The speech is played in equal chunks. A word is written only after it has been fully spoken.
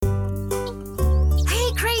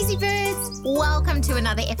Welcome to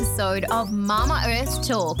another episode of Mama Earth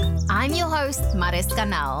Talk. I'm your host, Mariska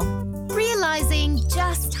Nel. Realizing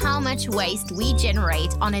just how much waste we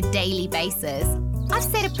generate on a daily basis, I've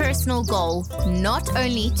set a personal goal not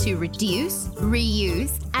only to reduce,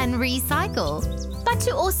 reuse, and recycle, but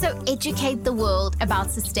to also educate the world about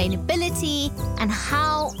sustainability and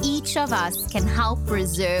how each of us can help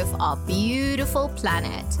preserve our beautiful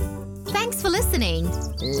planet. Thanks for listening.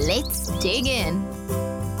 Let's dig in.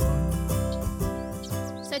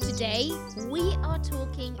 So today we are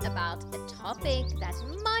talking about a topic that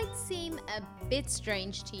might seem a bit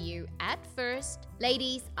strange to you at first.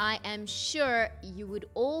 Ladies, I am sure you would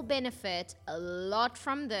all benefit a lot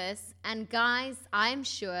from this. And guys, I'm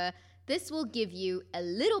sure this will give you a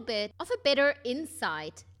little bit of a better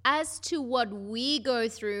insight as to what we go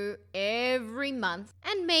through every month.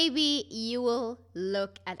 And maybe you will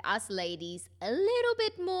look at us ladies a little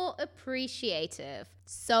bit more appreciative.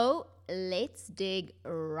 So let's dig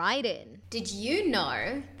right in. Did you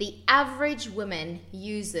know the average woman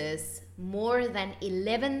uses more than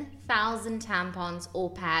 11,000 tampons or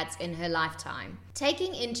pads in her lifetime?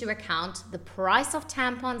 Taking into account the price of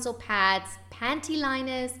tampons or pads, panty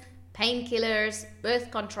liners, painkillers,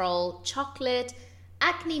 birth control, chocolate,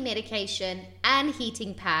 acne medication, and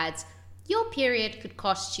heating pads, your period could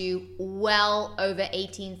cost you well over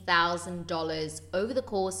 $18,000 over the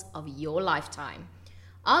course of your lifetime.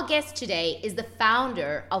 Our guest today is the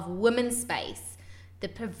founder of Women's Space, the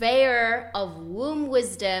purveyor of womb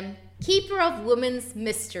wisdom, keeper of women's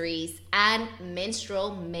mysteries, and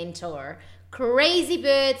menstrual mentor. Crazy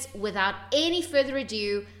birds, without any further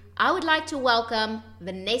ado, I would like to welcome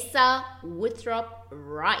Vanessa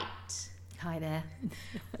Withrop-Wright. Hi there.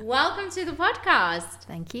 Welcome to the podcast.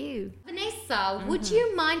 Thank you. Vanessa, would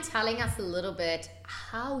you mind telling us a little bit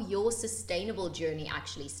how your sustainable journey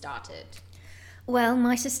actually started? Well,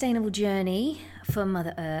 my sustainable journey for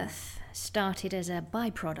Mother Earth started as a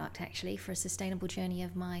byproduct, actually, for a sustainable journey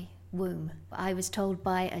of my womb. I was told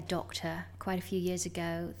by a doctor quite a few years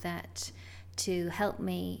ago that to help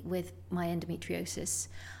me with my endometriosis,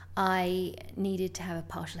 I needed to have a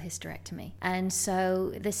partial hysterectomy. And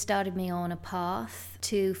so this started me on a path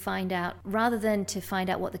to find out, rather than to find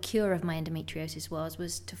out what the cure of my endometriosis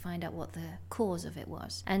was to find out what the cause of it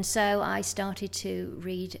was. And so I started to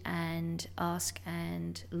read and ask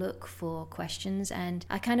and look for questions, and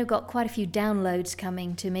I kind of got quite a few downloads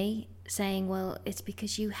coming to me saying, well, it's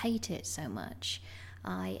because you hate it so much.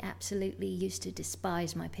 I absolutely used to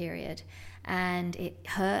despise my period, and it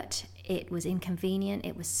hurt, it was inconvenient,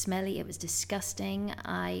 it was smelly, it was disgusting.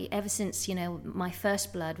 Ever since, my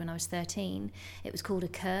first blood when I was 13, it was called a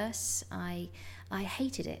curse. I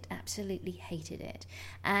hated it, absolutely hated it.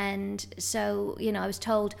 And so, I was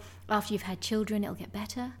told after you've had children, it'll get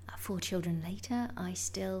better. 4 children later, I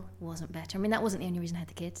still wasn't better. I mean, that wasn't the only reason I had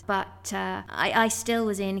the kids, but I still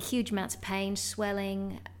was in huge amounts of pain,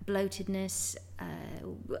 swelling, bloatedness,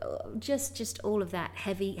 just all of that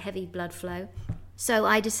heavy blood flow. So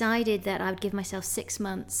I decided that I would give myself 6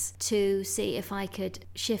 months to see if I could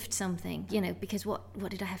shift something, because what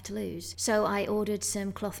did I have to lose? So I ordered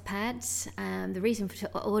some cloth pads. The reason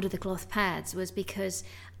to order the cloth pads was because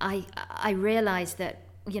I realized that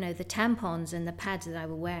the tampons and the pads that I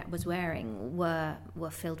was wearing were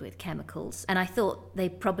filled with chemicals, and I thought they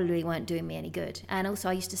probably weren't doing me any good. And also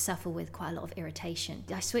I used to suffer with quite a lot of irritation.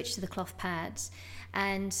 I switched to the cloth pads,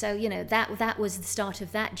 and so that was the start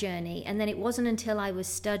of that journey. And then it wasn't until I was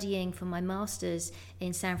studying for my master's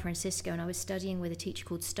in San Francisco, and I was studying with a teacher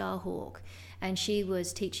called Starhawk, and she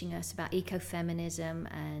was teaching us about ecofeminism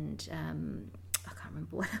and I can't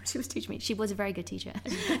remember what she was teaching me. She was a very good teacher.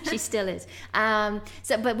 She still is.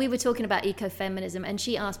 But we were talking about ecofeminism, and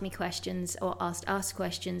she asked me questions, or asked us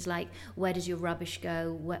questions like, where does your rubbish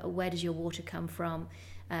go? Where does your water come from?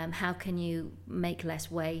 How can you make less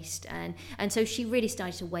waste? And so she really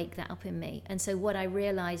started to wake that up in me. And so what I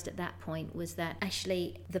realized at that point was that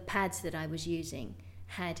actually the pads that I was using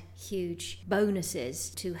had huge bonuses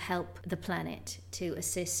to help the planet, to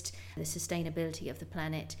assist the sustainability of the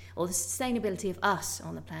planet, or the sustainability of us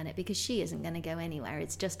on the planet, because she isn't going to go anywhere.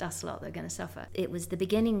 It's just us lot that are going to suffer. It was the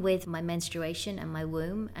beginning with my menstruation and my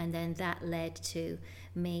womb, and then that led to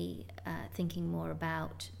me thinking more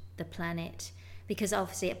about the planet, because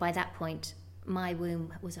obviously by that point my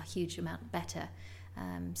womb was a huge amount better.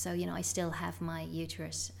 So I still have my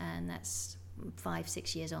uterus, and that's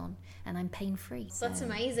 5-6 years on, and I'm pain-free. So that's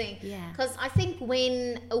amazing. Yeah. Because I think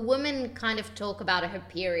when a woman kind of talk about her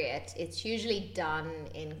period, it's usually done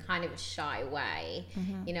in kind of a shy way.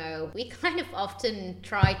 Mm-hmm. We kind of often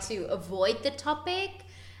try to avoid the topic,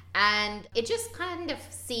 And it just kind of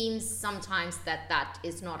seems sometimes that that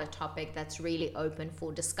is not a topic that's really open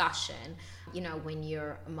for discussion. You know, when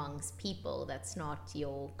you're amongst people that's not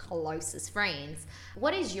your closest friends.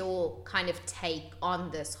 What is your kind of take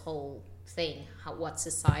on this whole thing? What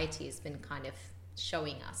society has been kind of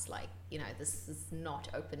showing us, like, you know, this is not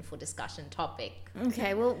open for discussion topic.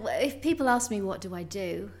 Okay, well, if people ask me what do,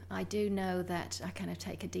 I do know that I kind of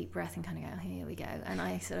take a deep breath and kind of go, here we go. And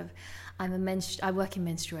I work in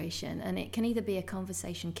menstruation, and it can either be a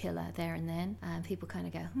conversation killer there and then, and people kind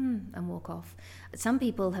of go, and walk off. Some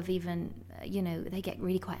people have even, you know, they get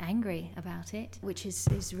really quite angry about it, which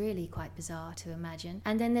is really quite bizarre to imagine.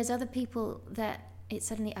 And then there's other people that it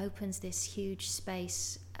suddenly opens this huge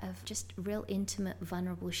space of just real intimate,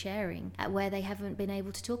 vulnerable sharing where they haven't been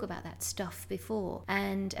able to talk about that stuff before.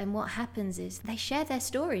 And what happens is they share their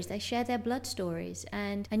stories, they share their blood stories,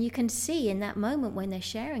 and you can see in that moment when they're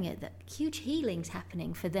sharing it that huge healing's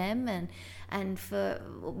happening for them and for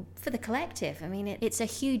the collective. I mean, it's a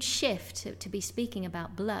huge shift to be speaking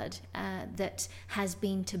about blood that has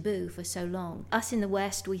been taboo for so long. Us in the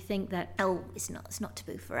West, we think that, it's not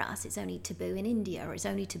taboo for us, it's only taboo in India, or it's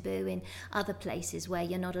only taboo in other places where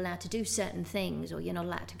you're not allowed to do certain things, or you're not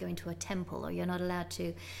allowed to go into a temple, or you're not allowed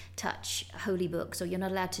to touch holy books, or you're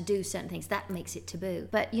not allowed to do certain things. That makes it taboo.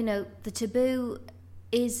 But, you know, the taboo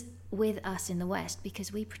is with us in the West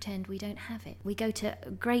because we pretend we don't have it. We go to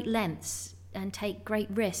great lengths and take great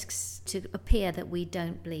risks to appear that we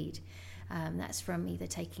don't bleed. That's from either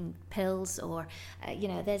taking pills or,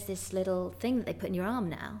 there's this little thing that they put in your arm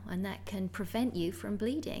now, and that can prevent you from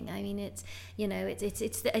bleeding. I mean, it's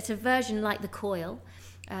a version like the coil,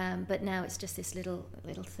 but now it's just this little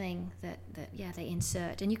thing that they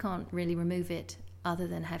insert, and you can't really remove it other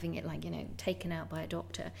than having it taken out by a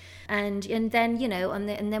doctor. And then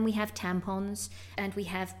and then we have tampons, and we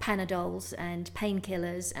have Panadols and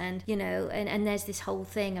painkillers, and and there's this whole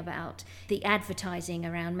thing about the advertising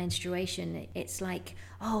around menstruation. It's like,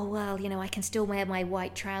 oh well, I can still wear my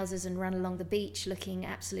white trousers and run along the beach looking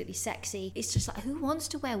absolutely sexy. It's just like, who wants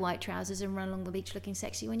to wear white trousers and run along the beach looking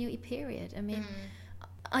sexy when you're at your period? I mean,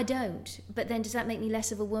 I don't. But then does that make me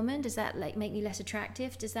less of a woman? Does that make me less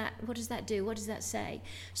attractive? What does that do? What does that say?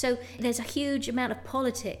 So there's a huge amount of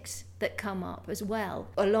politics that come up as well,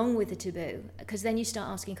 along with the taboo, because then you start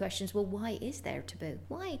asking questions, well, why is there a taboo?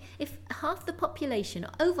 Why? If half the population,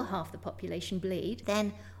 over half the population bleed,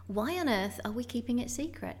 then why on earth are we keeping it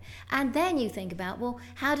secret? And then you think about, well,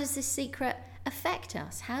 how does this secret affect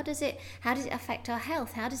us? How does it affect our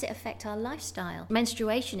health? How does it affect our lifestyle?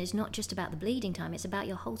 Menstruation is not just about the bleeding time, it's about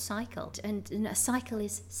your whole cycle. And a cycle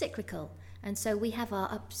is cyclical. And so we have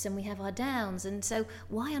our ups and we have our downs. And so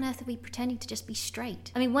why on earth are we pretending to just be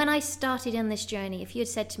straight? I mean, when I started on this journey, if you had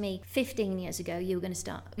said to me 15 years ago you're going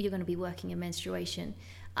to be working in menstruation,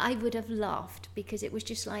 I would have laughed, because it was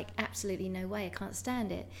just like, absolutely no way, I can't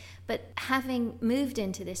stand it. But having moved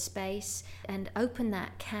into this space and opened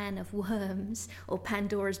that can of worms, or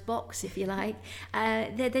Pandora's box if you like,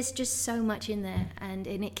 there's just so much in there, and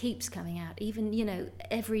it keeps coming out. Even,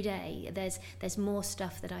 every day there's more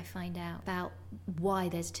stuff that I find out about why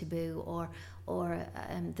there's taboo, or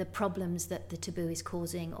the problems that the taboo is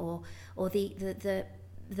causing, or the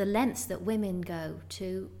lengths that women go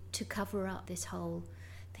to cover up this whole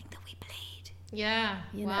thing that we bleed. Yeah.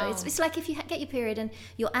 Wow. It's like if you get your period and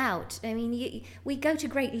you're out. I mean, we go to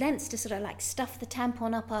great lengths to sort of like stuff the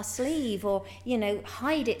tampon up our sleeve, or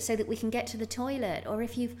hide it so that we can get to the toilet. Or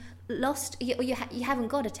if you've lost, or you haven't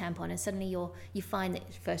got a tampon, and suddenly you find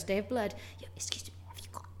that first day of blood. Excuse me, have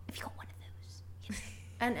you got one of those?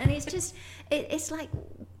 And it's just it's like,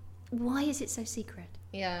 why is it so secret?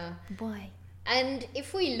 Yeah. Why? And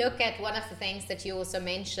if we look at one of the things that you also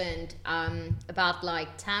mentioned about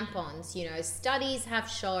like tampons, studies have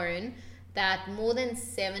shown that more than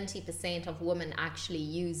 70% of women actually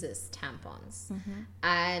uses tampons. Mm-hmm.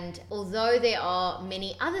 And although there are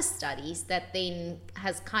many other studies that then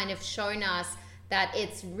has kind of shown us that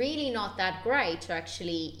it's really not that great to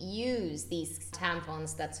actually use these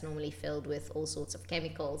tampons that's normally filled with all sorts of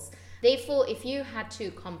chemicals. Therefore, if you had to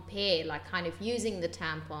compare, like kind of using the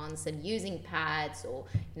tampons and using pads, or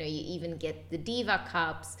you even get the Diva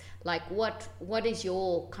cups, like what is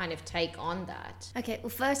your kind of take on that? Okay, well,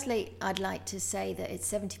 firstly, I'd like to say that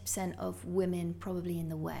it's 70% of women probably in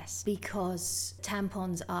the West, because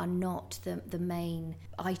tampons are not the main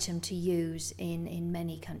item to use in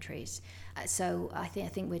many countries. So I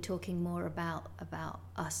think we're talking more about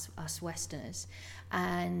us Westerners,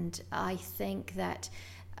 and I think that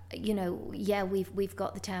we've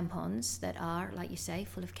got the tampons that are, like you say,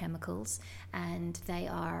 full of chemicals, and they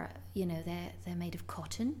are they're made of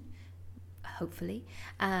cotton, hopefully.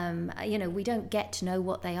 We don't get to know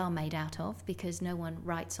what they are made out of because no one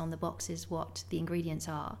writes on the boxes what the ingredients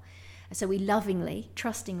are. So we lovingly,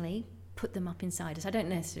 trustingly put them up inside us. I don't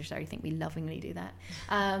necessarily think we lovingly do that,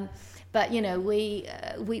 but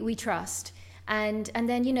we trust, and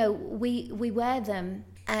then we wear them,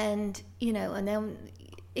 and and then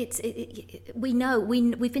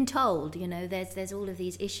we've been told there's all of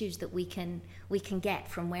these issues that we can get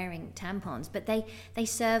from wearing tampons, but they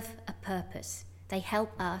serve a purpose. They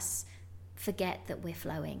help us forget that we're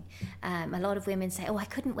flowing. A lot of women say, I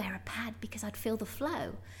couldn't wear a pad because I'd feel the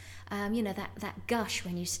flow. That gush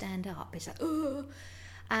when you stand up. It's like, oh,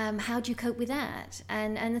 how do you cope with that?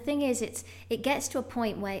 And the thing is, it gets to a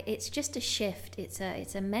point where it's just a shift. It's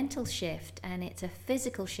a mental shift, and it's a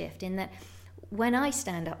physical shift in that when I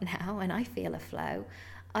stand up now and I feel a flow,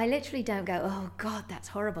 I literally don't go, oh God, that's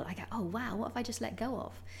horrible. I go, oh wow, what have I just let go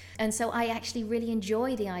of? And so I actually really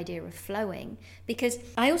enjoy the idea of flowing, because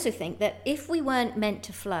I also think that if we weren't meant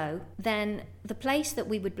to flow, then the place that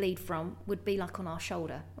we would bleed from would be like on our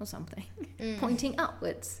shoulder or something, pointing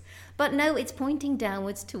upwards. But no, it's pointing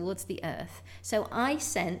downwards towards the earth. So I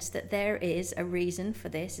sense that there is a reason for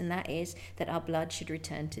this, and that is that our blood should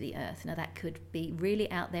return to the earth. Now that could be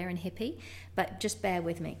really out there and hippie, but just bear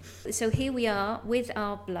with me. So here we are with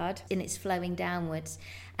our blood, and it's flowing downwards.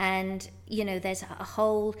 And, there's a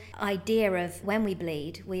whole idea of when we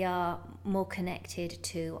bleed, we are more connected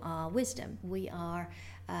to our wisdom. We are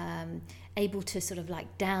able to sort of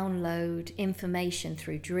like download information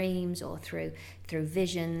through dreams or through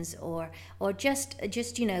visions or just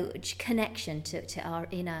connection to our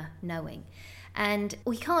inner knowing. And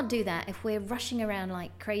we can't do that if we're rushing around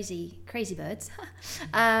like crazy birds.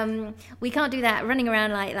 We can't do that running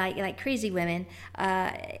around like crazy women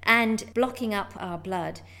and blocking up our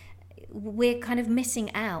blood. We're kind of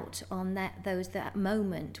missing out on that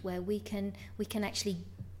moment where we can actually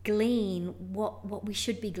glean what we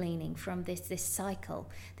should be gleaning from this cycle,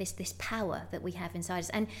 this power that we have inside us.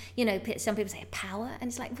 And some people say power, and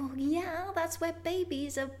it's like, well, yeah, that's where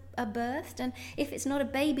babies are birthed. And if it's not a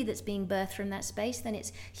baby that's being birthed from that space, then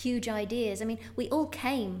it's huge ideas. I mean, we all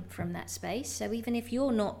came from that space, so even if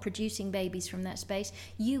you're not producing babies from that space,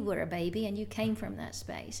 you were a baby and you came from that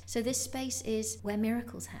space. So this space is where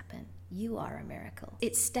miracles happen. You are a miracle.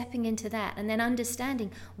 It's stepping into that and then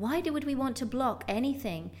understanding, why would we want to block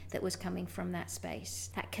anything that was coming from that space,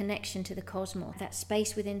 that connection to the cosmos, that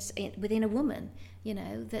space within a woman,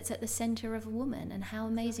 that's at the center of a woman, and how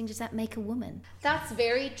amazing does that make a woman? That's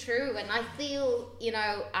very true. And I feel,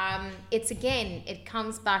 it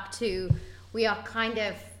comes back to, we are kind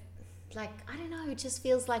of like, I don't know, it just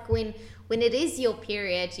feels like when it is your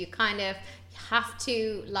period, you kind of have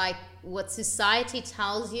to, like, what society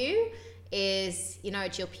tells you is,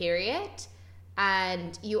 it's your period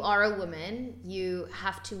and you are a woman, you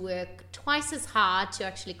have to work twice as hard to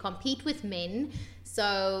actually compete with men.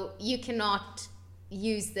 So you cannot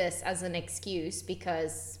use this as an excuse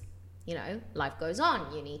because, life goes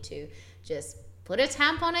on. You need to just put a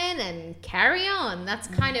tampon in and carry on. That's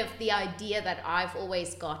kind of the idea that I've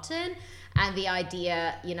always gotten. And the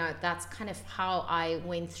idea, that's kind of how I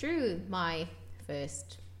went through my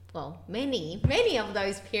first, many of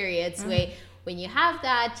those periods where when you have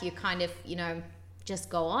that, you kind of, just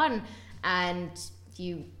go on, and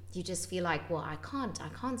you just feel like, well, I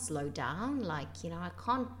can't slow down. Like, I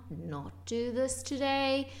can't not do this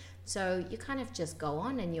today. So you kind of just go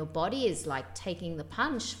on, and your body is like taking the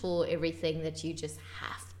punch for everything that you just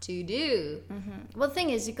have to do. Mm-hmm. Well, the thing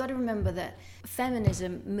is, you've got to remember that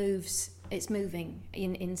feminism moves. It's moving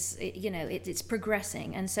it's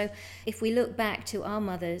progressing. And so if we look back to our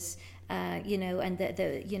mothers, and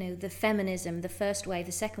the feminism, the first wave,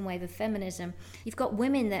 the second wave of feminism, you've got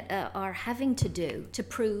women that are having to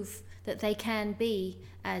prove that they can be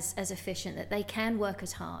as efficient, that they can work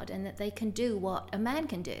as hard, and that they can do what a man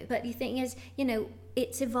can do. But the thing is,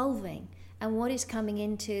 it's evolving. And what is coming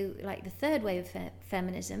into like the third wave of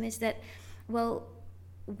feminism is that, well,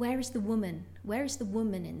 where is the woman? Where is the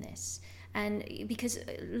woman in this? And because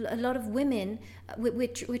a lot of women, we're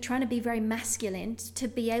trying to be very masculine to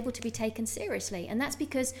be able to be taken seriously. And that's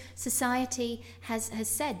because society has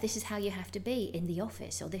said this is how you have to be in the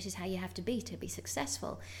office, or this is how you have to be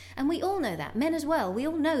successful. And we all know that, men as well. We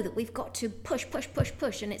all know that we've got to push,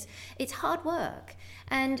 and it's hard work.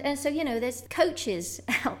 And so, there's coaches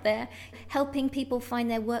out there helping people find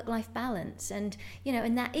their work-life balance. And,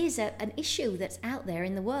 and that is an issue that's out there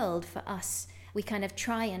in the world for us. We kind of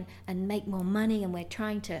try and make more money, and we're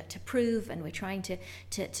trying to prove, and we're trying to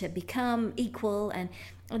become equal. And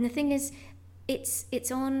the thing is,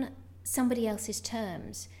 it's on somebody else's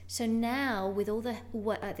terms. So now with all the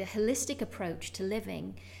holistic approach to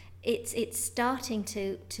living, it's starting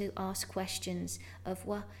to ask questions of,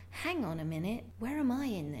 well, hang on a minute, where am I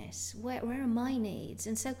in this? Where are my needs?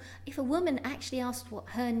 And so if a woman actually asked what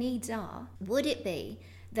her needs are, would it be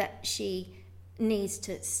that she needs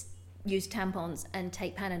to use tampons and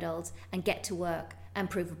take Panadols and get to work and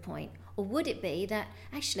prove a point? Or would it be that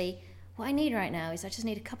actually what I need right now is I just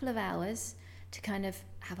need a couple of hours to kind of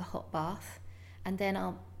have a hot bath, and then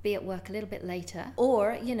I'll be at work a little bit later?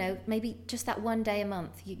 Or, you know, maybe just that one day a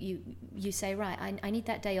month, you say, right, I need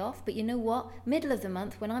that day off, but you know what, middle of the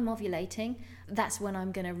month when I'm ovulating, that's when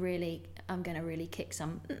I'm gonna really kick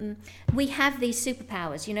some. We have these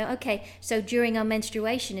superpowers, you know. Okay, so during our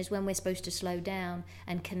menstruation is when we're supposed to slow down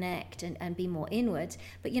and connect and be more inwards,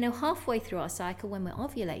 but you know, halfway through our cycle when we're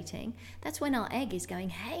ovulating, that's when our egg is going,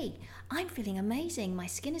 hey, I'm feeling amazing, my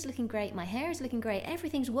skin is looking great, my hair is looking great,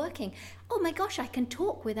 everything's working, oh my gosh, I can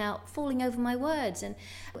talk without falling over my words. And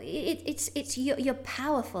you're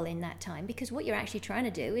powerful in that time, because what you're actually trying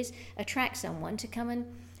to do is attract someone to come and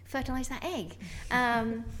fertilize that egg.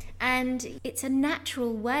 And it's a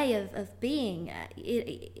natural way of being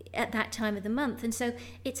at that time of the month. And so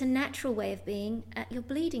it's a natural way of being at your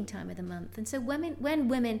bleeding time of the month. And so when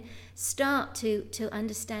women start to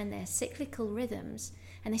understand their cyclical rhythms,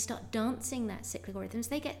 and they start dancing that cyclical rhythms,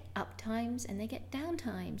 they get up times and they get down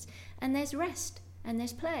times, and there's rest and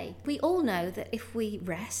there's play. We all know that if we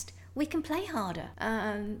rest, we can play harder,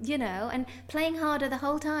 you know, and playing harder the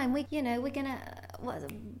whole time, we're gonna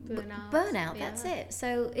burn out. Yeah. That's it.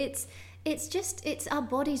 So it's our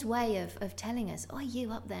body's way of telling us, oh,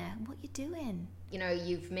 you up there, what you doing? You know,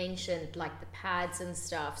 you've mentioned like the pads and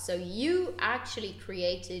stuff. So you actually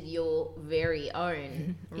created your very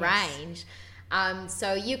own range.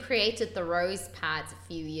 So you created the Rose pads a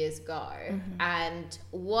few years ago, and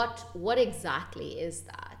what exactly is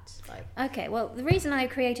that? Like, okay, well, the reason I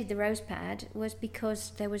created the Rose pad was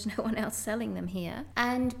because there was no one else selling them here,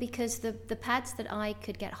 and because the pads that I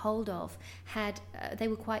could get hold of they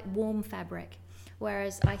were quite warm fabric,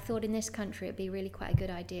 whereas I thought in this country it'd be really quite a good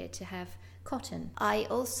idea to have cotton. I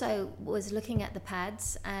also was looking at the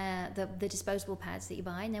pads, the disposable pads that you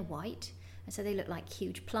buy, and they're white. And so they look like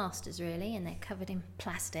huge plasters, really, and they're covered in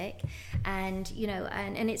plastic. And, you know,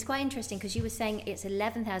 and it's quite interesting because you were saying it's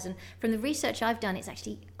 11,000. From the research I've done,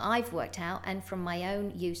 I've worked out, and from my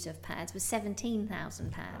own use of pads, was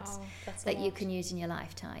 17,000 pads that you can use in your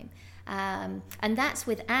lifetime. And that's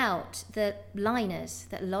without the liners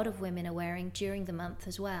that a lot of women are wearing during the month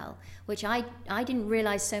as well, which I didn't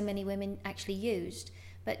realize so many women actually used.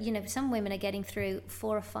 But, you know, some women are getting through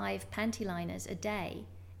 4 or 5 panty liners a day,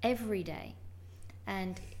 every day,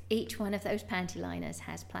 and each one of those panty liners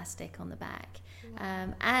has plastic on the back.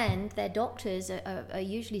 And their doctors are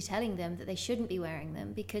usually telling them that they shouldn't be wearing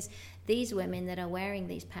them, because these women that are wearing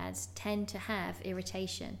these pads tend to have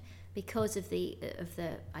irritation because of the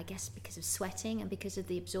I guess because of sweating and because of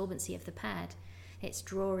the absorbency of the pad. It's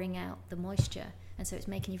drawing out the moisture, and so it's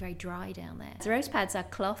making you very dry down there. The Rose pads are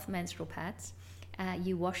cloth menstrual pads.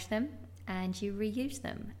 You wash them and you reuse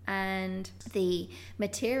them, and the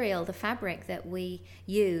material, the fabric that we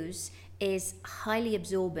use, is highly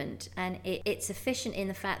absorbent, and it's efficient in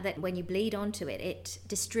the fact that when you bleed onto it, it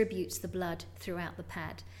distributes the blood throughout the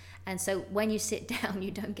pad. And so when you sit down,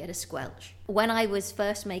 you don't get a squelch. When I was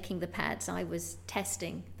first making the pads, I was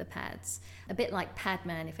testing the pads. A bit like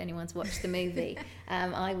Padman, if anyone's watched the movie.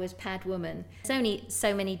 I was Pad Woman. It's only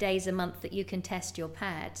so many days a month that you can test your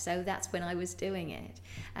pad, so that's when I was doing it.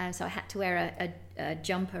 So I had to wear a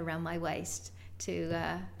jumper around my waist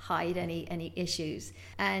to hide any issues.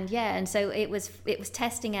 And so it was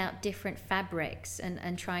testing out different fabrics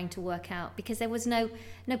and trying to work out, because there was no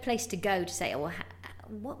place to go to say, oh,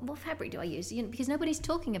 well, what fabric do I use? You know, because nobody's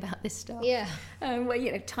talking about this stuff. Yeah. Well,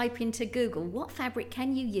 you know, type into Google, what fabric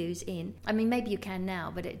can you use in? I mean, maybe you can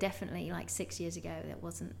now, but it definitely, like 6 years ago, that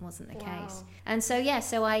wasn't the case. And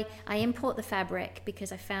so I import the fabric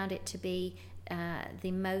because I found it to be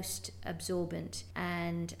the most absorbent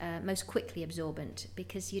and most quickly absorbent,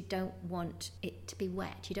 because you don't want it to be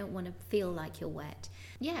wet. You don't want to feel like you're wet.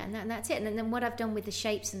 Yeah, and that's it. And then what I've done with the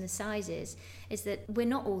shapes and the sizes is that we're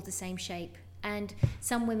not all the same shape. And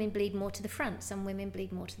some women bleed more to the front, some women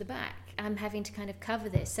bleed more to the back. I'm having to kind of cover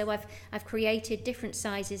this. So I've created different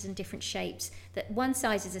sizes and different shapes. That one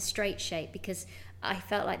size is a straight shape because I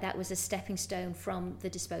felt like that was a stepping stone from the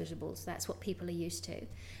disposables. That's what people are used to.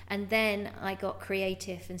 And then I got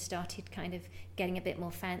creative and started kind of getting a bit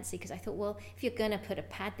more fancy because I thought, well, if you're going to put a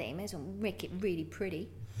pad there, you may as well make it really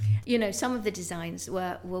pretty. You know, some of the designs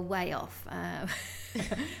were way off.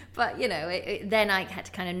 But, you know, then I had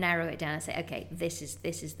to kind of narrow it down and say, okay, this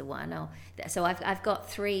is the one. So I've got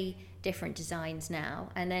 3 different designs now.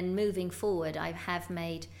 And then moving forward, I have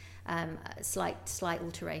made slight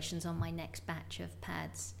alterations on my next batch of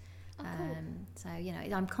pads. Oh, cool. So, you know,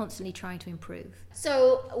 I'm constantly trying to improve.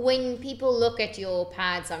 So when people look at your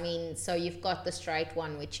pads, I mean, so you've got the straight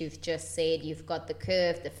one, which you've just said, you've got the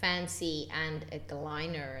curved, the fancy, and a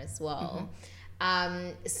glider as well.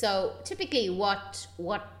 So typically what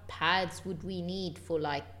pads would we need for,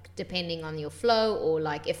 like, depending on your flow, or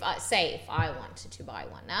like if I wanted to buy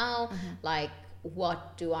one now, like,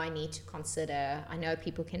 what do I need to consider? I know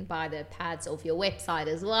people can buy the pads off your website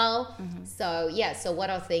as well. So yeah, so what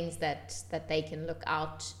are things that they can look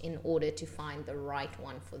out in order to find the right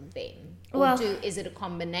one for them? Or is it a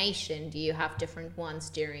combination? Do you have different ones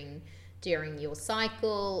during your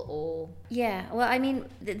cycle, or? Yeah, well, I mean,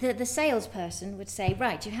 the salesperson would say,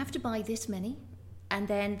 right, you have to buy this many, and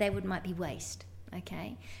then there might be waste.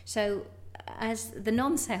 Okay, so as the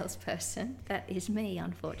non-salesperson, that is me,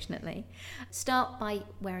 unfortunately, start by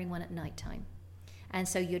wearing one at night time. And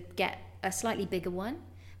so you'd get a slightly bigger one,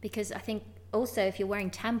 because I think also if you're wearing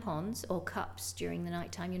tampons or cups during the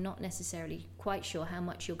night time, you're not necessarily quite sure how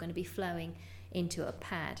much you're going to be flowing into a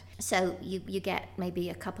pad. So you get maybe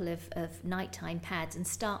a couple of nighttime pads and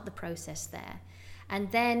start the process there.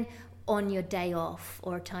 And then on your day off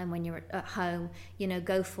or a time when you're at home, you know,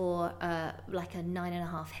 go for like a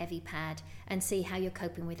 9.5 heavy pad and see how you're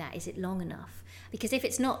coping with that. Is it long enough? Because if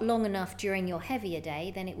it's not long enough during your heavier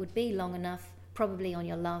day, then it would be long enough probably on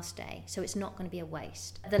your last day, so it's not going to be a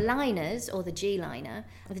waste. The liners, or the G-liner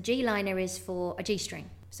is for a G-string.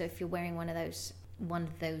 So if you're wearing one of those ones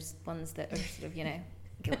that are sort of, you know,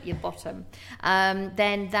 your bottom,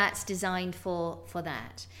 then that's designed for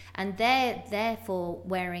that, and they're therefore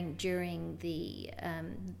wearing during the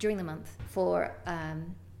month for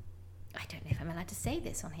I don't know if I'm allowed to say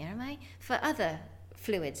this on here, am I? For other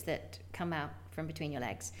fluids that come out from between your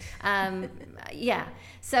legs. Yeah.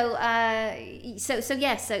 So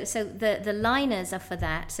the liners are for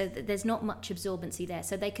that. So there's not much absorbency there.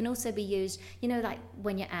 So they can also be used, you know, like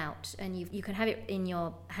when you're out and you can have it in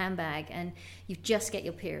your handbag and you just get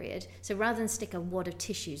your period. So rather than stick a wad of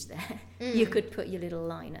tissues there, you could put your little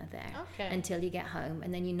liner there until you get home,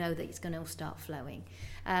 and then you know that it's going to start flowing.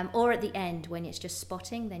 Or at the end when it's just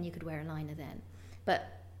spotting, then you could wear a liner then.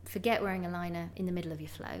 But forget wearing a liner in the middle of your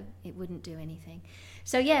flow. It wouldn't do anything.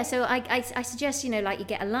 So yeah, so I suggest, you know, like you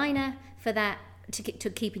get a liner for that to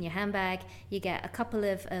keep in your handbag. You get a couple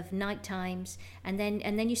of night times, and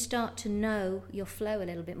then you start to know your flow a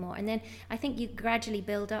little bit more. And then I think you gradually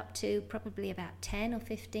build up to probably about 10 or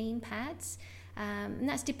 15 pads. And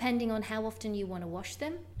that's depending on how often you want to wash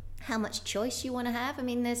them, how much choice you want to have. I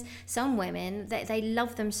mean, there's some women that they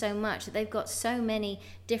love them so much that they've got so many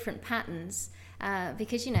different patterns.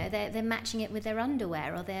 Because, you know, they're matching it with their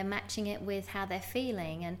underwear, or they're matching it with how they're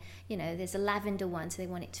feeling. And, you know, there's a lavender one, so they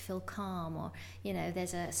want it to feel calm. Or, you know,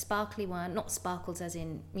 there's a sparkly one, not sparkles as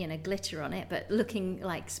in, you know, glitter on it, but looking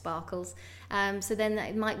like sparkles. So then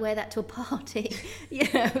they might wear that to a party.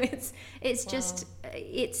 You know, it's just,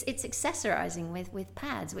 it's accessorizing with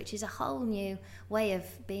pads, which is a whole new way of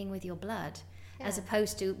being with your blood, as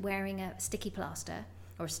opposed to wearing a sticky plaster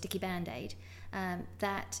or a sticky Band-Aid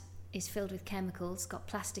that is filled with chemicals, got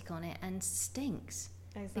plastic on it, and stinks.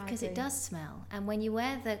 Exactly. Because it does smell. And when you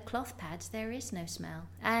wear the cloth pads, there is no smell.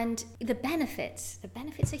 And the benefits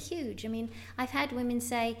are huge. I mean, I've had women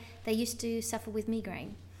say they used to suffer with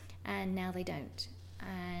migraine, and now they don't.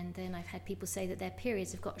 And then I've had people say that their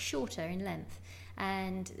periods have got shorter in length,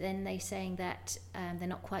 and then they're saying that they're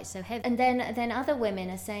not quite so heavy. And then other women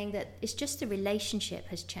are saying that it's just the relationship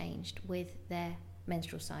has changed with their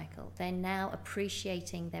menstrual cycle. They're now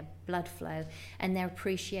appreciating their blood flow, and they're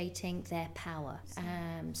appreciating their power.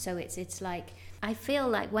 So it's like, I feel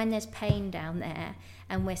like when there's pain down there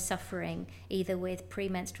and we're suffering either with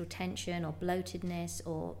premenstrual tension or bloatedness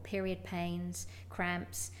or period pains,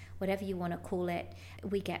 cramps, whatever you want to call it,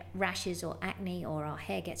 we get rashes or acne, or our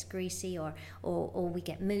hair gets greasy, or we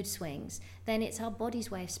get mood swings, then it's our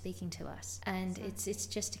body's way of speaking to us. And it's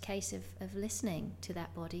just a case of listening to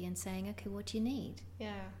that body and saying, okay, what do you need?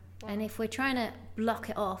 Yeah. And if we're trying to block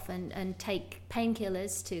it off and take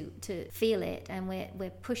painkillers to feel it, and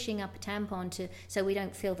we're pushing up a tampon so we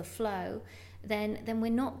don't feel the flow, then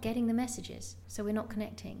we're not getting the messages, so we're not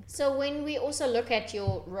connecting. So when we also look at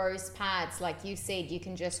your rose pads, like you said, you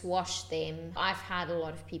can just wash them. I've had a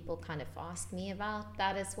lot of people kind of ask me about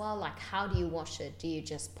that as well, like how do you wash it? Do you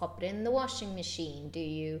just pop it in the washing machine? Do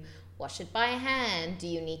you wash it by hand? Do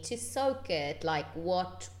you need to soak it? Like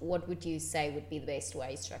what would you say would be the best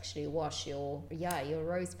ways to actually wash your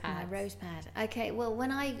rose pad? My rose pad. Okay, well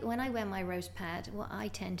when I wear my rose pad, what I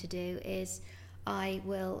tend to do is I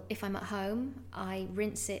will, if I'm at home, I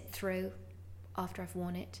rinse it through after I've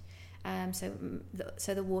worn it,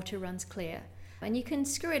 so the water runs clear. And you can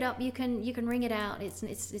screw it up, you can wring it out.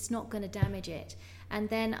 It's not going to damage it. And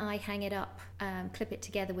then I hang it up, clip it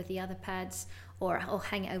together with the other pads, or I'll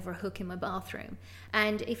hang it over a hook in my bathroom.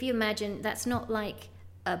 And if you imagine, that's not like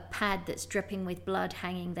a pad that's dripping with blood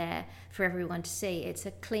hanging there for everyone to see. It's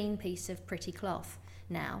a clean piece of pretty cloth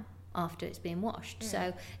now, after it's been washed.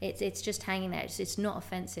 So it's just hanging there. It's not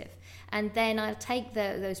offensive. And then I'll take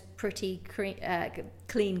those pretty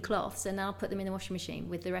clean cloths and I'll put them in the washing machine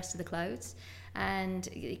with the rest of the clothes. And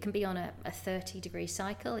it can be on a 30-degree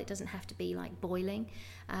cycle. It doesn't have to be like boiling.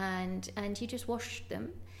 And you just wash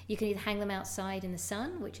them. You can either hang them outside in the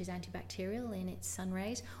sun, which is antibacterial in its sun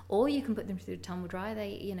rays, or you can put them through the tumble dryer.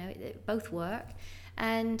 They both work.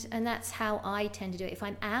 And that's how I tend to do it. If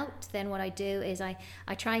I'm out, then what I do is I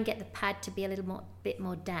try and get the pad to be a bit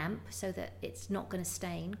more damp, so that it's not going to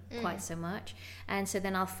stain quite so much. And so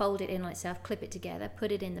then I'll fold it in on itself, clip it together,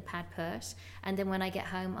 put it in the pad purse, and then when I get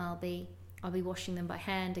home, I'll be washing them by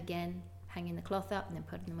hand again, hanging the cloth up, and then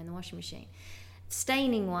putting them in the washing machine.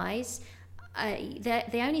 Staining wise,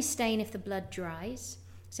 they only stain if the blood dries.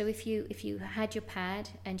 So if you had your pad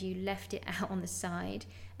and you left it out on the side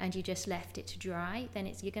and you just left it to dry,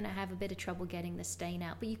 then you're going to have a bit of trouble getting the stain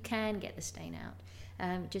out. But you can get the stain out.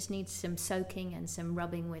 It just needs some soaking and some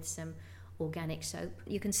rubbing with some organic soap.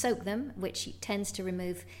 You can soak them, which tends to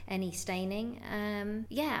remove any staining.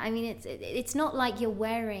 It's not like you're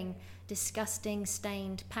wearing disgusting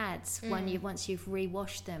stained pads once you've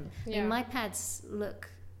re-washed them. Yeah. I mean, my pads look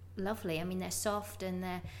lovely. I mean, they're soft and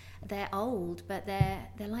they're old, but they're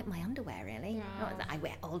like my underwear, really. Yeah. Not that I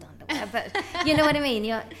wear old underwear, but you know what I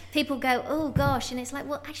mean. People go, oh gosh, and it's like,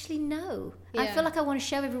 well, actually no. Yeah. I feel like I want to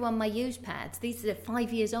show everyone my used pads. These are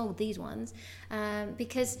 5 years old, these ones,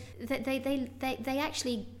 because they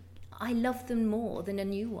actually, I love them more than a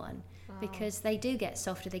new one. Wow. Because they do get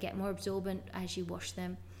softer, they get more absorbent as you wash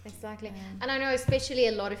them. Exactly. And I know especially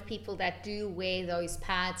a lot of people that do wear those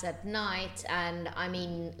pads at night, and I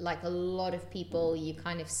mean, like a lot of people, you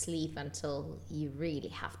kind of sleep until you really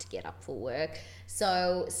have to get up for work.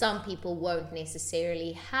 So some people won't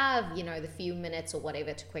necessarily have, the few minutes or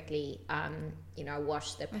whatever to quickly,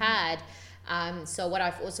 wash the pad. So what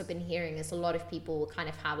I've also been hearing is a lot of people will kind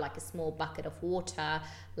of have like a small bucket of water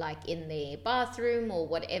like in their bathroom or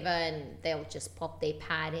whatever, and they'll just pop their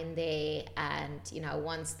pad in there, and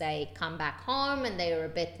once they come back home and they're a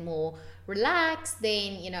bit more relaxed,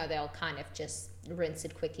 then they'll kind of just rinse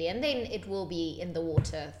it quickly, and then it will be in the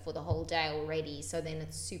water for the whole day already, so then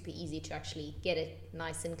it's super easy to actually get it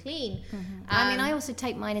nice and clean. I also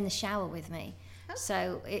take mine in the shower with me.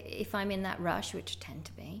 So if I'm in that rush, which I tend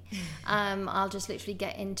to be, I'll just literally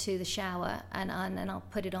get into the shower and I'll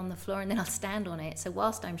put it on the floor, and then I'll stand on it. So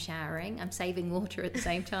whilst I'm showering, I'm saving water at the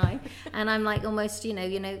same time, and I'm like almost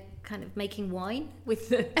kind of making wine with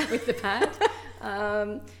the pad.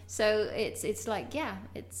 So it's like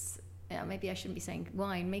maybe I shouldn't be saying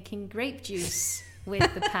wine, making grape juice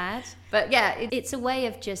with the pad. But yeah, it's a way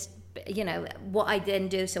of just what I then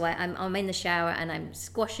do. So I'm in the shower and I'm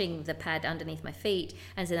squashing the pad underneath my feet,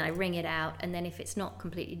 and then I wring it out, and then if it's not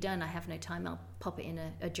completely done, I have no time, I'll pop it in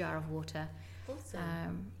a jar of water.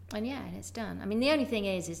 Awesome. And it's done. I mean, the only thing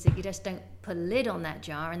is that you just don't put a lid on that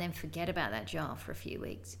jar and then forget about that jar for a few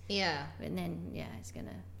weeks. Yeah. And then it's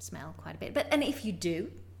gonna smell quite a bit. And if you do,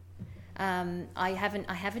 I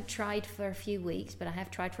haven't tried for a few weeks, but I have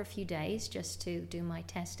tried for a few days just to do my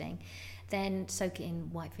testing. Then soak it in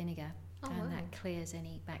white vinegar, that clears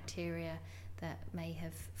any bacteria that may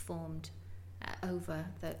have formed over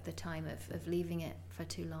the time of leaving it for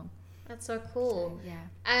too long. That's so cool. So, yeah.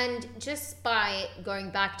 And just by going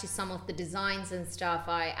back to some of the designs and stuff,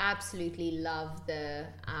 I absolutely love the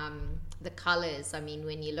colors. I mean,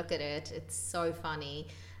 when you look at it, it's so funny.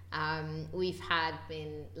 We've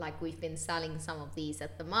been selling some of these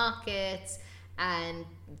at the markets, and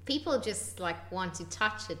people just like want to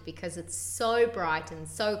touch it because it's so bright and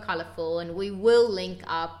so colorful. And we will link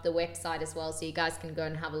up the website as well, so you guys can go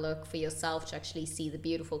and have a look for yourself to actually see the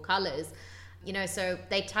beautiful colors. You know, so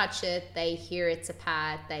they touch it, they hear it's a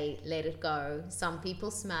pad, they let it go. Some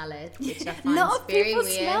people smell it, which I find very weird.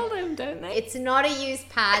 Smell them, don't they? It's not a used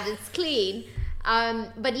pad, it's clean.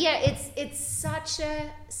 But yeah, it's such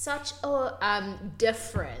a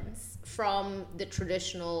difference from the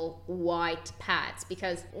traditional white pads,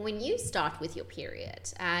 because when you start with your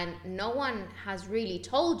period and no one has really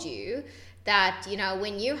told you that, you know,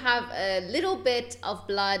 when you have a little bit of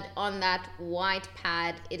blood on that white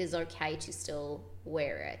pad, it is okay to still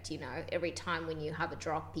wear it. You know, every time when you have a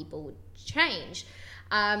drop, people would change.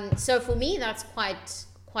 So for me, that's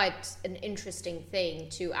quite an interesting thing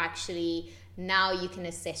to actually, now you can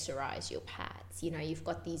accessorize your pads. You know, you've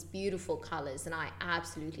got these beautiful colors, and I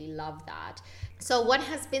absolutely love that. So what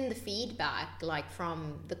has been the feedback like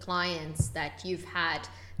from the clients that you've had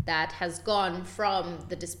that has gone from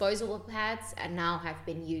the disposable pads and now have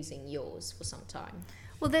been using yours for some time?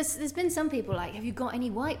 Well, there's been some people like, have you got any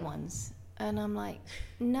white ones? And I'm like,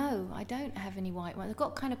 no, I don't have any white ones. I've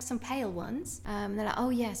got kind of some pale ones. They're like, oh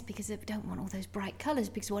yes, because I don't want all those bright colours,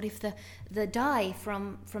 because what if the dye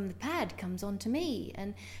from the pad comes onto me?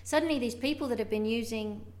 And suddenly these people that have been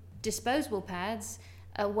using disposable pads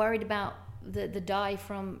are worried about the dye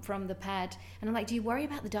from the pad. And I'm like, do you worry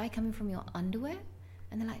about the dye coming from your underwear?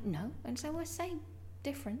 And they're like, no. And so we're same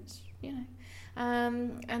difference, you know.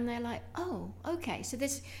 And they're like, oh, okay. So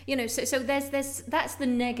this, you know, so there's that's the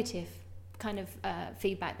negative kind of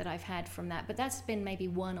feedback that I've had from that. But that's been maybe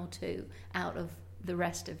one or two out of the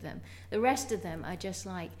rest of them. The rest of them are just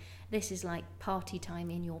like, this is like party time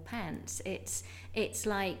in your pants. It's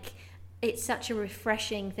like, it's such a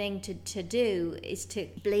refreshing thing to do, is to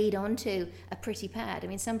bleed onto a pretty pad. I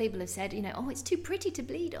mean, some people have said, you know, oh, it's too pretty to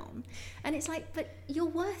bleed on. And it's like, but you're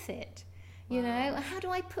worth it. You know, how do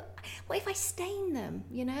I what if I stain them,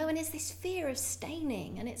 you know? And it's this fear of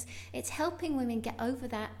staining, and it's helping women get over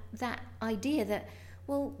that idea that,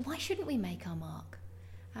 well, why shouldn't we make our mark?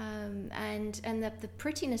 And the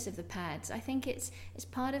prettiness of the pads, I think it's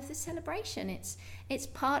part of the celebration. It's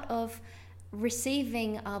part of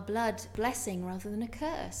receiving our blood blessing rather than a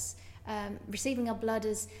curse. Receiving our blood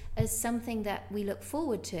as something that we look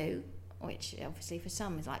forward to, which obviously for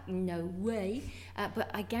some is like, no way,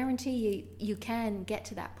 but I guarantee you can get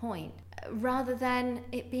to that point, rather than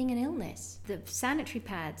it being an illness. The sanitary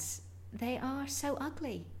pads, they are so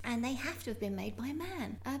ugly, and they have to have been made by a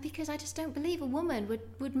man, because I just don't believe a woman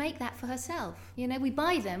would make that for herself. You know, we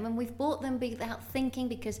buy them and we've bought them without thinking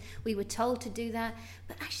because we were told to do that,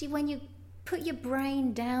 but actually when you put your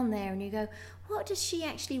brain down there and you go, what does she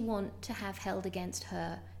actually want to have held against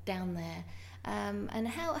her down there? And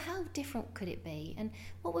how different could it be? And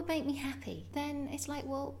what would make me happy? Then it's like,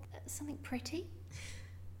 well, something pretty.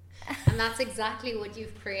 And that's exactly what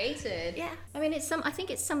you've created. Yeah. I mean, I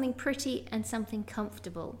think it's something pretty and something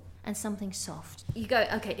comfortable and something soft. You go,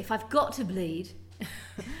 okay, if I've got to bleed,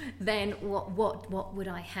 then what would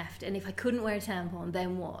I have to? And if I couldn't wear a tampon,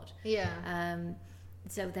 then what? Yeah.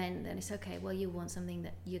 So then it's okay. Well, you want something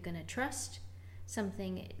that you're going to trust,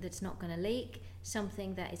 something that's not going to leak,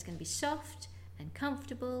 something that is going to be soft and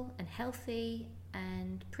comfortable and healthy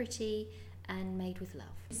and pretty and made with love.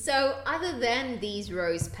 So other than these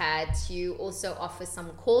rose pads, you also offer some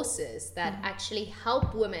courses that actually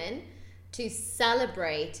help women to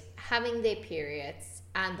celebrate having their periods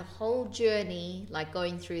and the whole journey, like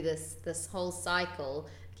going through this whole cycle.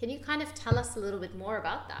 Can you kind of tell us a little bit more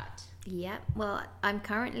about that? Yeah, well, I'm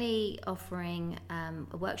currently offering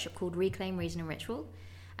a workshop called Reclaim Reason and Ritual,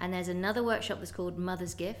 and there's another workshop that's called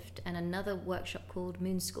Mother's Gift, and another workshop called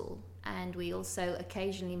Moon School, and we also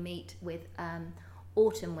occasionally meet with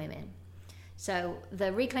autumn women. So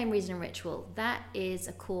the Reclaim Reason and Ritual, that is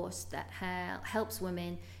a course that helps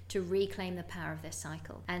women to reclaim the power of their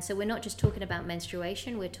cycle. And so we're not just talking about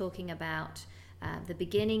menstruation, we're talking about the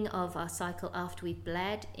beginning of our cycle after we've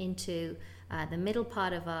bled, into the middle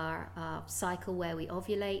part of our cycle where we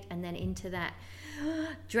ovulate, and then into that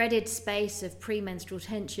dreaded space of premenstrual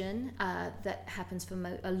tension that happens for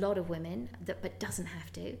a lot of women, but doesn't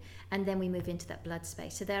have to, and then we move into that blood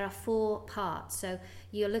space. So there are 4 parts. So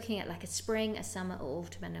you're looking at like a spring, a summer,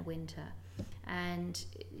 autumn, and a winter, and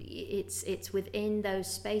it's within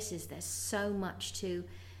those spaces. There's so much to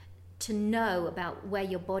know about where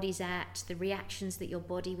your body's at, the reactions that your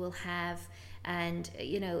body will have, and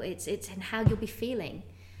you know, it's and how you'll be feeling,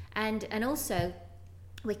 and also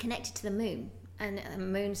we're connected to the moon, and a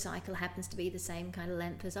moon cycle happens to be the same kind of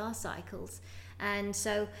length as our cycles, and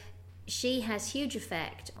so she has huge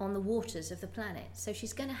effect on the waters of the planet. So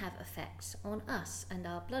she's going to have effects on us and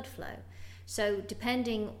our blood flow. So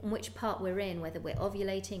depending on which part we're in, whether we're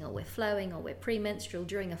ovulating or we're flowing or we're premenstrual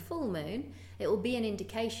during a full moon, it will be an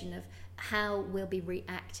indication of how we'll be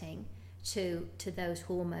reacting to those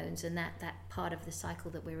hormones and that part of the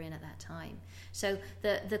cycle that we're in at that time. So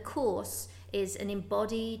the course is an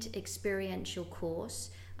embodied experiential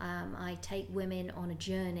course. I take women on a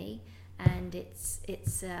journey, and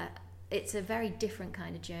it's a very different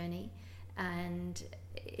kind of journey, and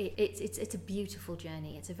it's a beautiful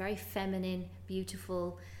journey. It's a very feminine,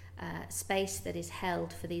 beautiful space that is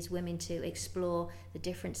held for these women to explore the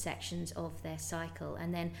different sections of their cycle,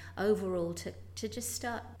 and then overall to just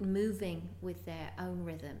start moving with their own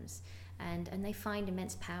rhythms. And they find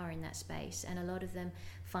immense power in that space, and a lot of them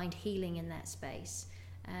find healing in that space.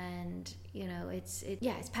 And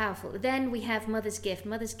it's powerful. Then we have Mother's Gift.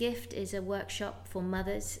 Mother's Gift is a workshop for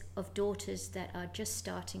mothers of daughters that are just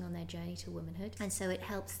starting on their journey to womanhood, and so it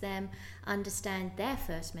helps them understand their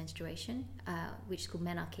first menstruation, which is called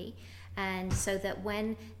menarche, and so that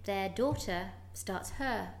when their daughter starts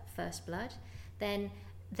her first blood, then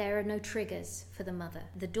there are no triggers for the mother.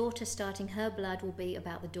 The daughter starting her blood will be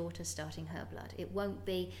about the daughter starting her blood. It won't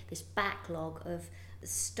be this backlog of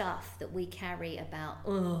stuff that we carry about,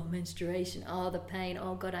 oh, menstruation, oh, the pain,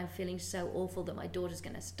 oh God, I'm feeling so awful that my daughter's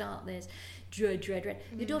going to start this, dread.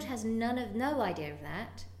 Your daughter has no idea of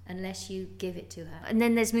that unless you give it to her. And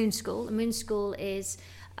then there's Moon School. Moon School is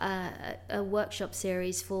a workshop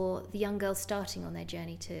series for the young girls starting on their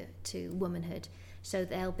journey to womanhood. So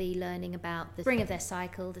they'll be learning about the spring of their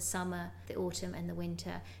cycle, the summer, the autumn and the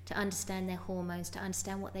winter, to understand their hormones, to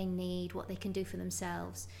understand what they need, what they can do for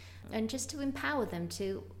themselves, and just to empower them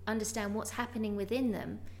to understand what's happening within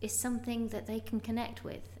them is something that they can connect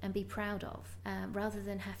with and be proud of, rather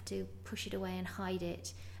than have to push it away and hide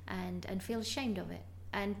it and feel ashamed of it.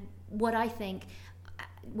 And what I think,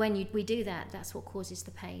 when we do that, that's what causes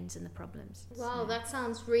the pains and the problems. Wow, that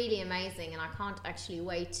sounds really amazing, and I can't actually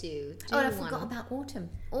wait to do I forgot about autumn.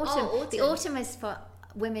 Autumn. The autumn is for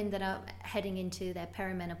women that are heading into their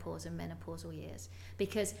perimenopause and menopausal years,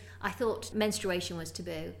 because I thought menstruation was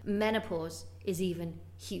taboo. Menopause is even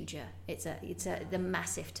huger. It's the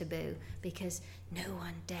massive taboo, because no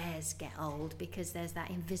one dares get old, because there's that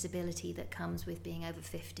invisibility that comes with being over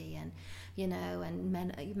 50, and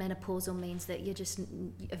menopausal means that you're just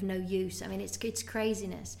of no use. I mean, it's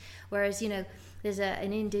craziness. Whereas there's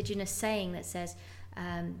an indigenous saying that says,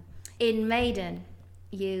 in maiden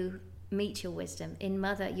you meet your wisdom, in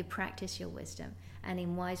mother you practice your wisdom, and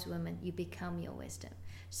in wise woman you become your wisdom.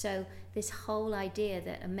 So this whole idea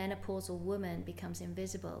that a menopausal woman becomes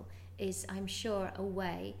invisible is, I'm sure, a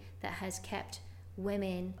way that has kept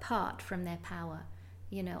women apart from their power.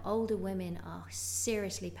 Older women are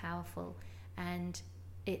seriously powerful, and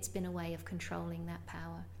it's been a way of controlling that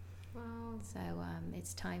power. Wow. So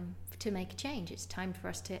it's time to make a change. It's time for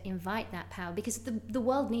us to invite that power, because the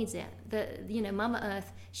world needs it. Mama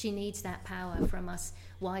Earth, she needs that power from us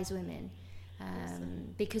wise women,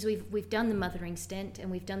 because we've done the mothering stint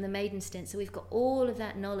and we've done the maiden stint, so we've got all of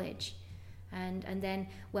that knowledge. And then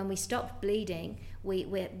when we stop bleeding,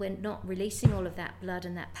 we're not releasing all of that blood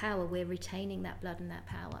and that power. We're retaining that blood and that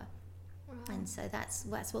power. Wow. And so that's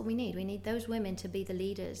what we need. We need those women to be the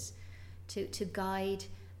leaders, to guide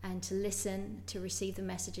and to listen, to receive the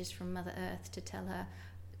messages from Mother Earth,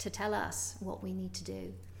 to tell us what we need to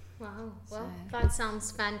do. Wow, well, that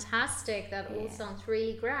sounds fantastic. That all sounds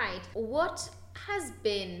really great. What has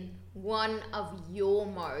been one of your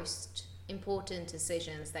most important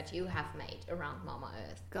decisions that you have made around Mama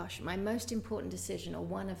Earth? Gosh, my most important decision, or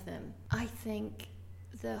one of them, I think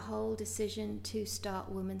the whole decision to start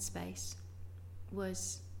Woman Space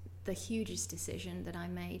was the hugest decision that I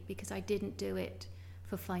made, because I didn't do it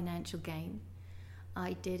for financial gain.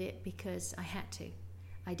 I did it because I had to.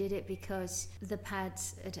 I did it because the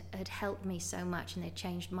pads had helped me so much, and they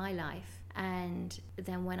changed my life. And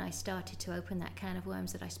then when I started to open that can of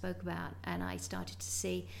worms that I spoke about, and I started to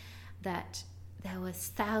see that there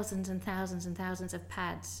was thousands and thousands and thousands of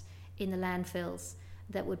pads in the landfills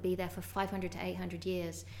that would be there for 500 to 800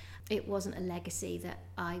 years, it wasn't a legacy that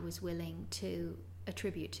I was willing to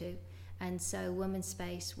attribute to. And so Women's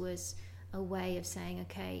Space was a way of saying,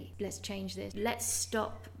 okay, let's change this. Let's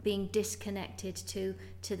stop being disconnected to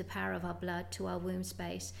the power of our blood, to our womb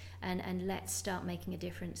space, and let's start making a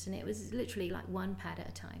difference. And it was literally like one pad at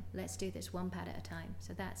a time. Let's do this one pad at a time.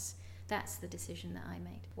 So that's the decision that I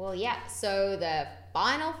made. Well, yeah, so the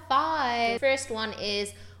final 5. The first one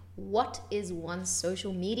is, what is one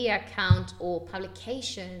social media account or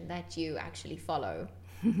publication that you actually follow?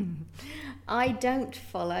 I don't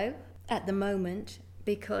follow at the moment,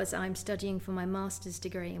 because I'm studying for my master's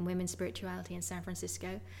degree in women's spirituality in San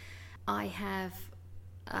Francisco, I have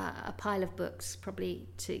a pile of books probably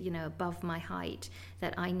above my height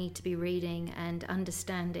that I need to be reading and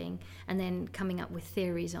understanding and then coming up with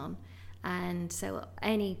theories on. And so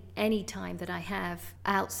any time that I have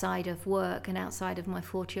outside of work and outside of my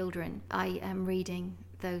 4 children, I am reading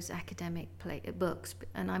those academic books,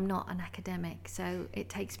 and I'm not an academic, so it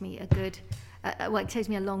takes me it takes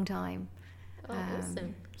me a long time.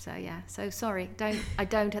 Awesome. So yeah, so sorry, I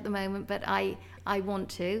don't at the moment, but I want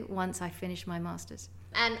to once I finish my master's.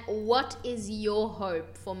 And what is your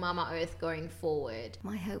hope for Mama Earth going forward?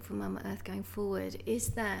 My hope for Mama Earth going forward is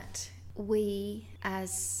that we,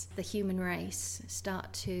 as the human race,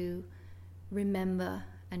 start to remember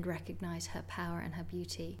and recognize her power and her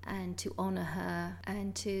beauty, and to honor her,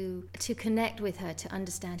 and to connect with her, to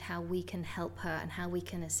understand how we can help her and how we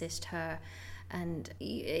can assist her. And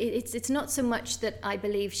it's not so much that I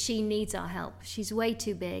believe she needs our help. She's way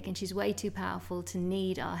too big and she's way too powerful to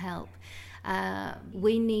need our help.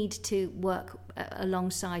 We need to work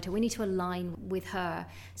alongside her. We need to align with her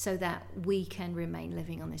so that we can remain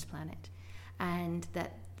living on this planet, and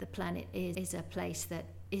that the planet is a place that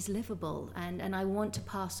is livable. And I want to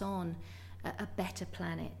pass on a better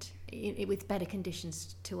planet with better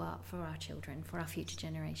conditions for our children, for our future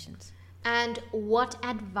generations. And what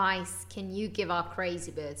advice can you give our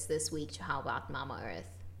crazy birds this week to help out Mama Earth?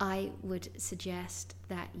 I would suggest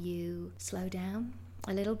that you slow down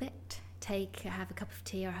a little bit. Have a cup of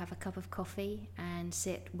tea or have a cup of coffee and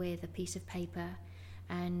sit with a piece of paper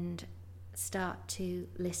and start to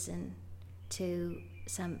listen to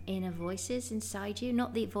some inner voices inside you,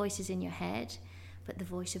 not the voices in your head, but the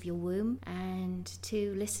voice of your womb, and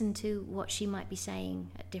to listen to what she might be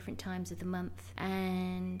saying at different times of the month,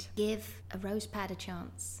 and give a rose pad a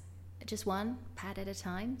chance, just one pad at a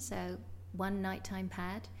time. So one nighttime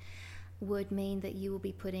pad would mean that you will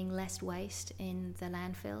be putting less waste in the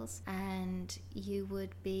landfills, and you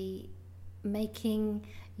would be making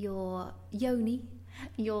your yoni,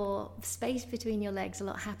 your space between your legs, a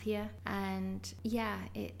lot happier. And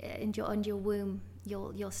on your womb,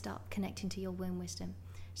 you'll start connecting to your womb wisdom.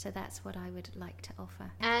 So that's what I would like to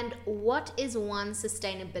offer. And what is one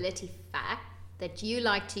sustainability fact that you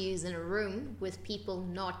like to use in a room with people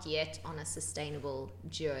not yet on a sustainable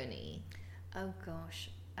journey? Oh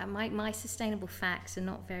gosh. My sustainable facts are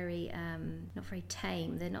not very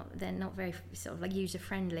tame. They're not very sort of like user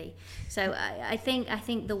friendly. So I think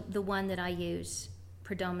the one that I use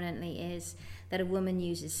predominantly is that a woman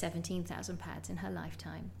uses 17,000 pads in her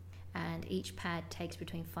lifetime, and each pad takes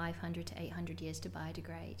between 500 to 800 years to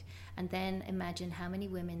biodegrade. And then imagine how many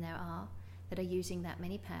women there are that are using that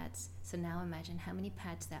many pads. So now imagine how many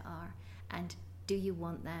pads there are, and do you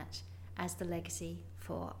want that as the legacy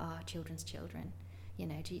for our children's children?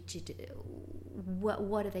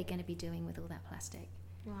 What are they going to be doing with all that plastic?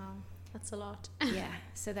 Wow, that's a lot. Yeah,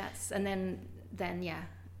 so that's, and then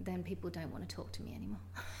people don't want to talk to me anymore.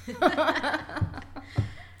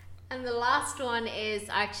 And the last one is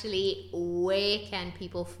actually, where can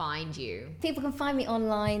people find you? People can find me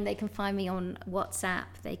online. They can find me on WhatsApp.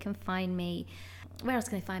 They can find me, where else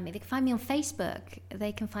can they find me? They can find me on Facebook.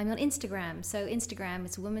 They can find me on Instagram. So Instagram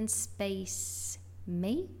is Women's Space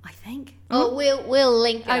Me, I think. Oh, we'll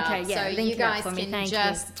link it up. Okay, yeah, so link you guys it up for me. can Thank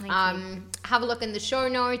just you. Thank you. Have a look in the show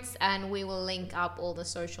notes, and we will link up all the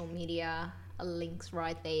social media links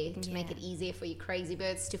right there to make it easier for you crazy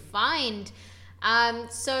birds to find.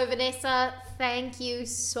 So Vanessa, thank you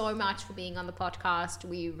so much for being on the podcast.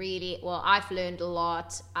 I've learned a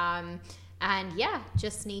lot. And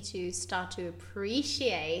just need to start to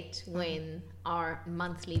appreciate when our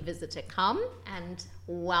monthly visitor come and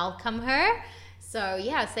welcome her. So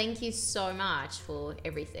thank you so much for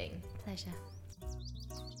everything. Pleasure.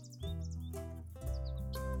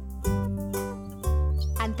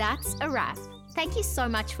 And that's a wrap. Thank you so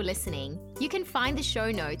much for listening. You can find the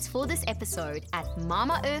show notes for this episode at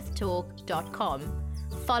mamaearthtalk.com.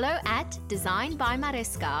 Follow at Design by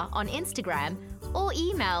Mariska on Instagram, or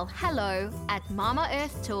email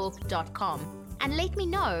hello@mamaearthtalk.com and let me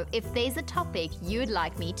know if there's a topic you'd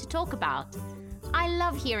like me to talk about. I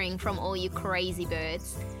love hearing from all you crazy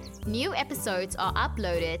birds. New episodes are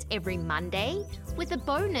uploaded every Monday, with a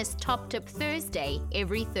bonus Top Tip Thursday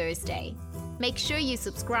every Thursday. Make sure you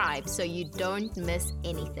subscribe so you don't miss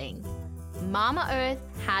anything. Mama Earth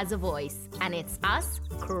has a voice, and it's us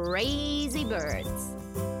crazy birds.